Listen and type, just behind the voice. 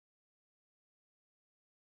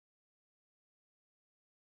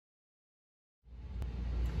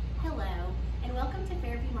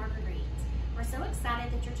so excited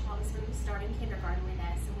that your child is going to be starting kindergarten with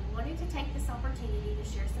us, and we wanted to take this opportunity to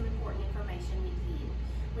share some important information with you.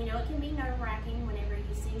 We know it can be nerve-wracking whenever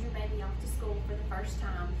you send your baby off to school for the first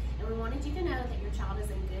time, and we wanted you to know that your child is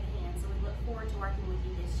in good hands, and we look forward to working with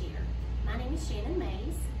you this year. My name is Shannon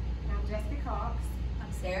Mays. And I'm Jessica Cox.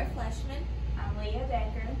 I'm Sarah Fleshman. I'm Leah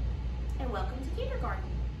Decker. And welcome to kindergarten.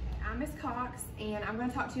 I'm Miss Cox, and I'm going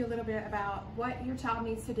to talk to you a little bit about what your child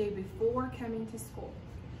needs to do before coming to school.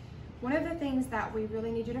 One of the things that we really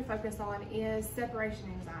need you to focus on is separation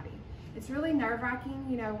anxiety. It's really nerve-wracking,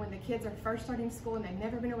 you know, when the kids are first starting school and they've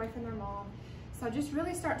never been away from their mom. So just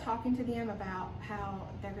really start talking to them about how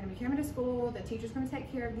they're going to be coming to school, the teacher's going to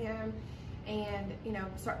take care of them, and, you know,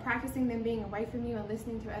 start practicing them being away from you and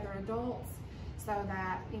listening to other adults so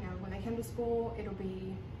that, you know, when they come to school, it'll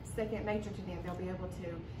be second nature to them. They'll be able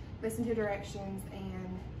to listen to directions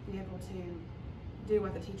and be able to do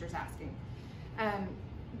what the teacher's asking.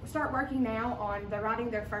 Start working now on writing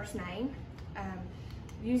their first name,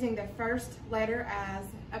 using the first letter as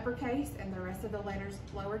uppercase and the rest of the letters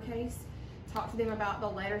lowercase. Talk to them about the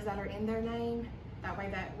letters that are in their name. That way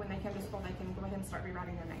that when they come to school, they can go ahead and start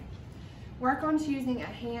rewriting their name. Work on choosing a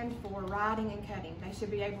hand for writing and cutting. They should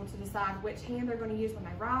be able to decide which hand they're going to use when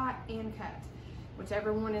they write and cut,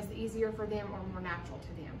 whichever one is easier for them or more natural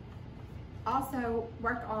to them. Also,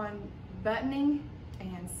 work on buttoning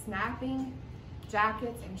and snapping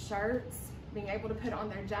jackets and shirts, being able to put on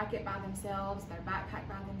their jacket by themselves, their backpack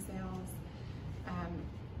by themselves,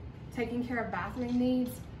 taking care of bathroom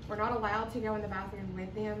needs. We're not allowed to go in the bathroom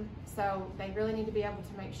with them, so they really need to be able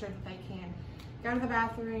to make sure that they can go to the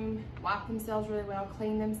bathroom, wipe themselves really well,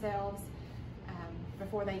 clean themselves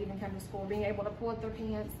before they even come to school, being able to pull up their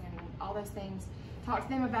pants and all those things. Talk to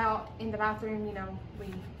them about in the bathroom, you know, we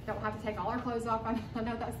don't have to take all our clothes off. I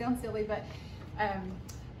know that sounds silly, but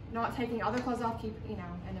not taking all their clothes off, and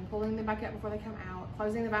then pulling them back up before they come out,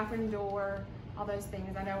 closing the bathroom door, all those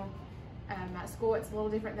things. I know at school it's a little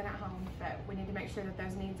different than at home, but we need to make sure that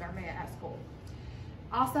those needs are met at school.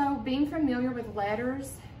 Also, being familiar with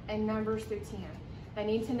letters and numbers through 10. They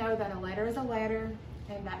need to know that a letter is a letter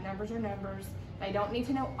and that numbers are numbers. They don't need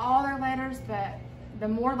to know all their letters, but the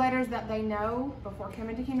more letters that they know before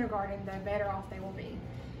coming to kindergarten, the better off they will be.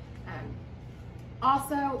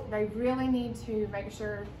 Also, they really need to make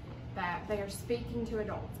sure that they are speaking to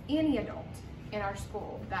adults, any adult in our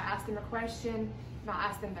school that asks them a question, might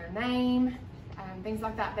ask them their name, things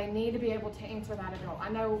like that. They need to be able to answer that adult. I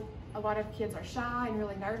know a lot of kids are shy and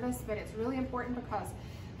really nervous, but it's really important because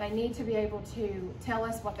they need to be able to tell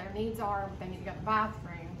us what their needs are, they need to go to the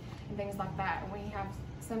bathroom, and things like that. And we have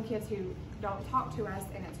some kids who don't talk to us,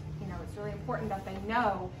 and it's really important that they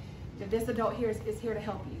know that this adult here is here to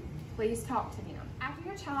help you. Please talk to them. After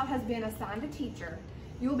your child has been assigned a teacher,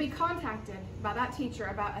 you will be contacted by that teacher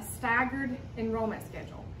about a staggered enrollment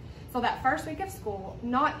schedule. So that first week of school,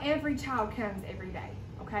 not every child comes every day,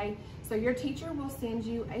 okay? So your teacher will send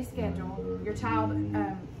you a schedule, your child,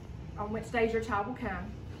 on which days your child will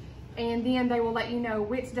come, and then they will let you know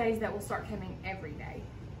which days that will start coming every day.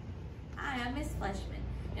 Hi, I'm Miss Fleshman,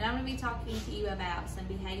 and I'm going to be talking to you about some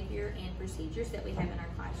behavior and procedures that we have in our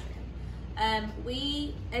classroom.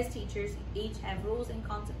 We, as teachers, each have rules and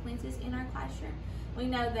consequences in our classroom. We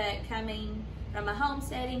know that coming from a home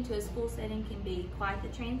setting to a school setting can be quite the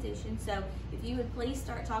transition, so if you would please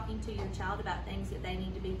start talking to your child about things that they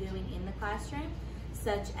need to be doing in the classroom,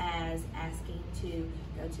 such as asking to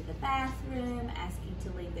go to the bathroom, asking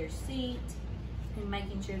to leave their seat, and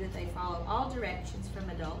making sure that they follow all directions from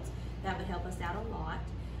adults. That would help us out a lot.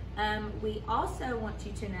 We also want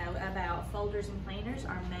you to know about folders and planners,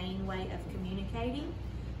 our main way of communicating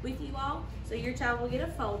with you all. So your child will get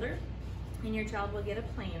a folder and your child will get a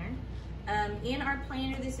planner. In our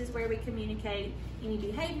planner, this is where we communicate any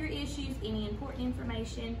behavior issues, any important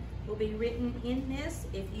information will be written in this.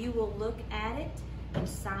 If you will look at it and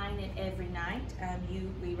sign it every night,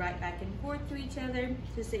 we write back and forth to each other.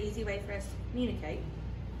 Just an easy way for us to communicate.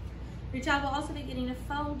 Your child will also be getting a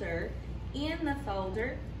folder. In the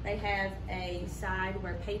folder, they have a side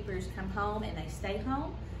where papers come home and they stay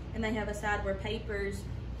home, and they have a side where papers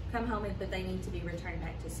come home but they need to be returned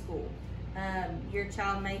back to school. Your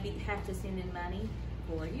child may have to send in money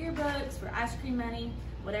for yearbooks, for ice cream money,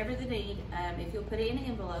 whatever the need. If you'll put it in an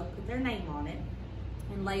envelope, put their name on it,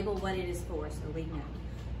 and label what it is for so we know.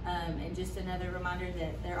 And just another reminder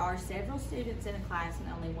that there are several students in a class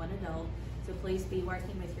and only one adult, so please be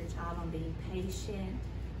working with your child on being patient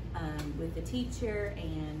with the teacher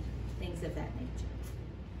and things of that nature.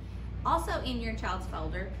 Also in your child's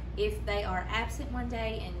folder, if they are absent one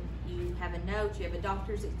day and you have a note, you have a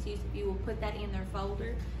doctor's excuse, if you will put that in their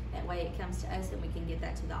folder, That way it comes to us and we can get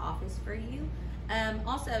that to the office for you.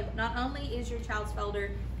 Also, not only is your child's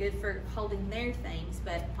folder good for holding their things,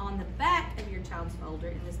 but on the back of your child's folder,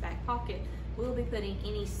 in this back pocket, we'll be putting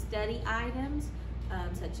any study items,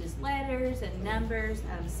 such as letters and numbers,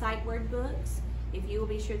 sight word books. If you will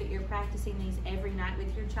be sure that you're practicing these every night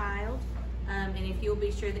with your child, and if you'll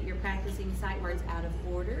be sure that you're practicing sight words out of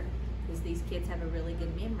order, because these kids have a really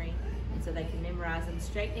good memory, and so they can memorize them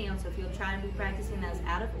straight down. So if you'll try and be practicing those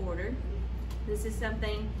out of order, this is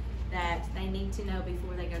something that they need to know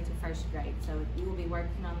before they go to first grade. So you will be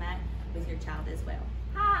working on that with your child as well.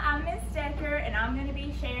 Hi, I'm Miss Decker, and I'm going to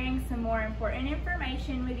be sharing some more important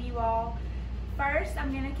information with you all. First,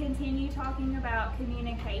 I'm going to continue talking about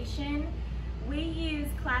communication. We use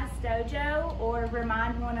Class Dojo or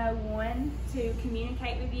Remind 101 to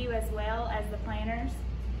communicate with you as well as the planners.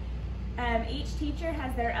 Each teacher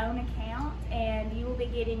has their own account, and you will be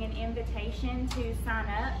getting an invitation to sign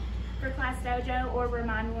up for Class Dojo or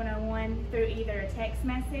Remind 101 through either a text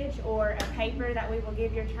message or a paper that we will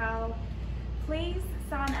give your child. Please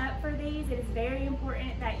sign up for these. It is very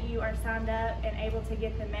important that you are signed up and able to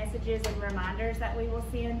get the messages and reminders that we will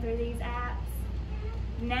send through these apps.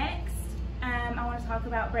 Next, I want to talk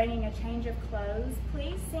about bringing a change of clothes.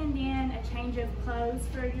 Please send in a change of clothes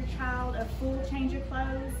for your child, a full change of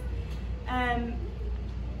clothes.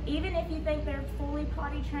 Even if you think they're fully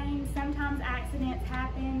potty trained, sometimes accidents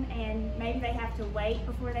happen and maybe they have to wait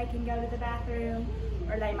before they can go to the bathroom,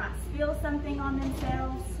 or they might spill something on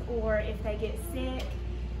themselves, or if they get sick.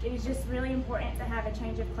 It is just really important to have a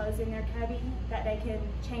change of clothes in their cubby that they can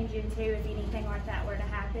change into if anything like that were to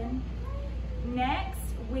happen. Next,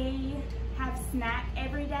 we have snack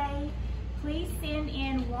every day. Please send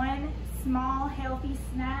in one small healthy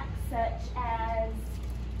snack, such as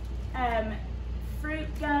fruit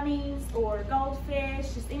gummies or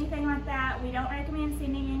goldfish, just anything like that. We don't recommend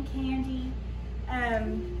sending in candy.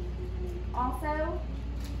 Also,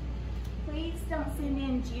 please don't send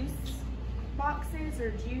in juice boxes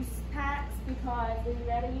or juice packs, because we'd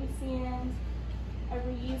rather you send a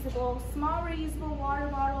small reusable water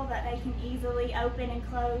bottle that they can easily open and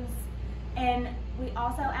close. And we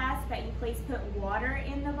also ask that you please put water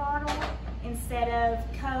in the bottle instead of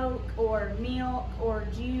Coke or milk or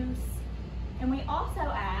juice. And we also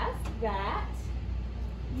ask that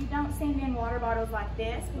you don't send in water bottles like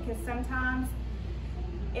this, because sometimes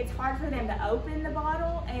it's hard for them to open the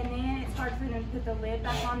bottle, and then it's hard for them to put the lid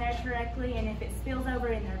back on there correctly, and if it spills over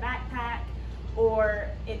in their backpack or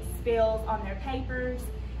it spills on their papers,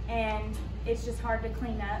 and it's just hard to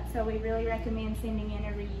clean up. So we really recommend sending in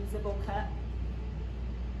a reusable cup.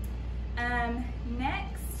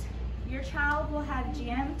 Next, your child will have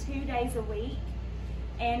gym 2 days a week,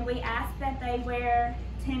 and we ask that they wear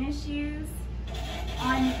tennis shoes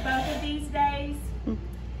on both of these days.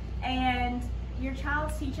 And your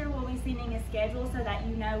child's teacher will be sending a schedule so that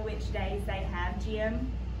you know which days they have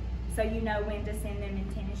gym, so you know when to send them in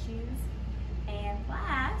tennis shoes. And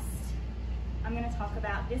last, I'm going to talk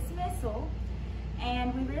about dismissal.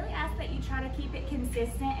 And we really ask that you try to keep it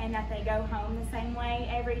consistent and that they go home the same way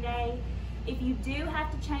every day. If you do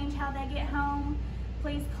have to change how they get home,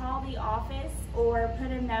 please call the office or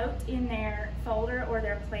put a note in their folder or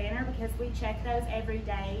their planner, because we check those every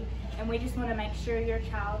day, and we just want to make sure your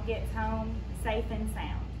child gets home safe and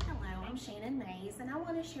sound. Hello, I'm Shannon Mays, and I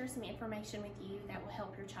want to share some information with you that will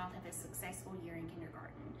help your child have a successful year in kindergarten.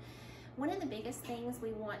 One of the biggest things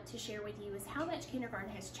we want to share with you is how much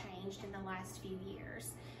kindergarten has changed in the last few years.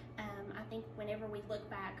 I think whenever we look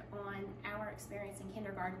back on our experience in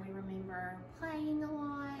kindergarten, we remember playing a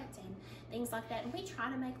lot and things like that. And we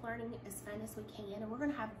try to make learning as fun as we can, and we're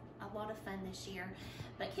going to have a lot of fun this year.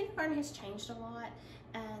 But kindergarten has changed a lot.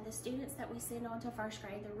 The students that we send on to first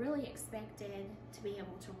grade, they're really expected to be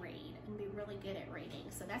able to read and be really good at reading.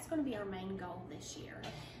 So that's going to be our main goal this year.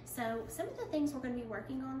 So some of the things we're going to be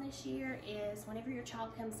working on this year is whenever your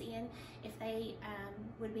child comes in, if they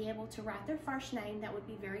would be able to write their first name, that would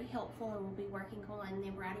be very helpful, and we'll be working on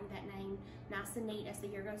them writing that name nice and neat as the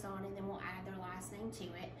year goes on, and then we'll add their last name to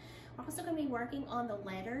it. We're also going to be working on the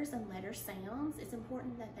letters and letter sounds. It's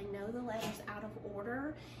important that they know the letters out of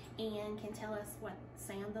order and can tell us what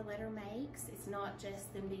sound the letter makes. It's not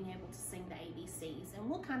just them being able to sing the ABCs, and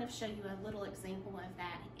we'll kind of show you a little example of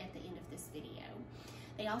that at the end of this video.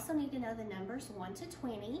 They also need to know the numbers 1 to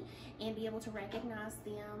 20 and be able to recognize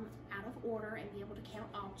them out of order and be able to count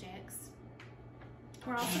objects.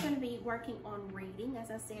 We're also going to be working on reading.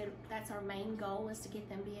 As I said, that's our main goal, is to get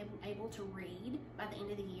them able to read by the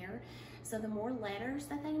end of the year. So the more letters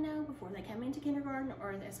that they know before they come into kindergarten,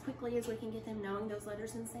 or as quickly as we can get them knowing those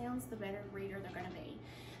letters and sounds, the better reader they're going to be.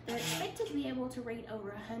 They're expected to be able to read over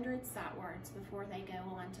 100 sight words before they go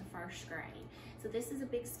on to first grade. So this is a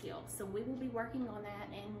big skill. So we will be working on that,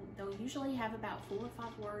 and they'll usually have about 4 or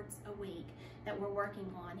 5 words a week that we're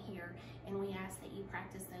working on here, and we ask that you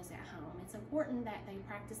practice those at home. It's important that they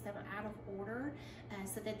practice them out of order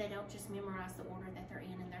so that they don't just memorize the order that they're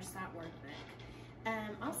in their sight word book.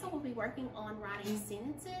 Also, we'll be working on writing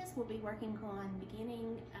sentences. We'll be working on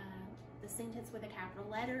beginning the sentence with a capital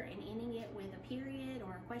letter and ending it with a period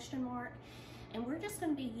or a question mark. And we're just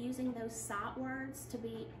going to be using those sight words to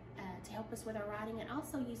help us with our writing, and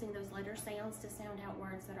also using those letter sounds to sound out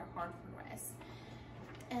words that are hard for us.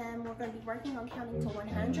 We're going to be working on counting to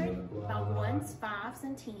 100 by ones, fives,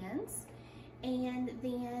 and tens. And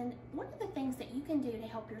then one of the things that you can do to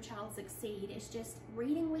help your child succeed is just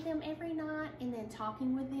reading with them every night, and then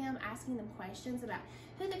talking with them, asking them questions about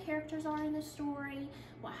who the characters are in the story,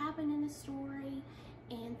 what happened in the story,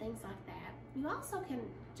 and things like that. You also can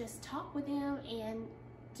just talk with them and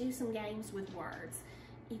do some games with words.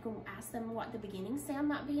 You can ask them what the beginning sound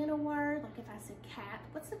might be in a word. Like if I said cat,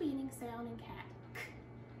 what's the beginning sound in cat? K.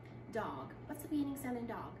 Dog, what's the beginning sound in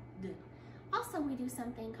dog? D. Also, we do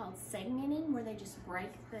something called segmenting, where they just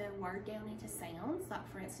break the word down into sounds. Like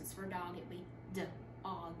for instance, for dog, it'd be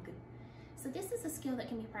d-og. So this is a skill that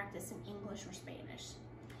can be practiced in English or Spanish.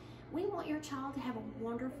 We want your child to have a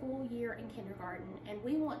wonderful year in kindergarten, and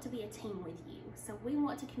we want to be a team with you. So we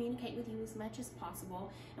want to communicate with you as much as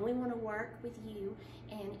possible, and we want to work with you.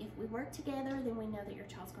 And if we work together, then we know that your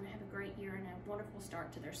child's going to have a great year and a wonderful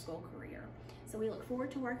start to their school career. So we look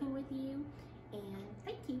forward to working with you, and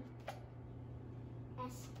thank you.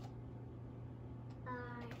 S R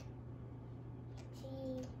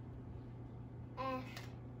T F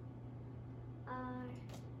R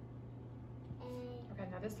A. Okay,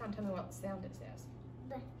 now this time tell me what sound it says.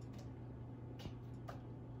 B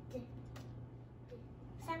D D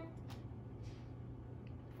 7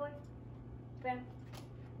 4 brown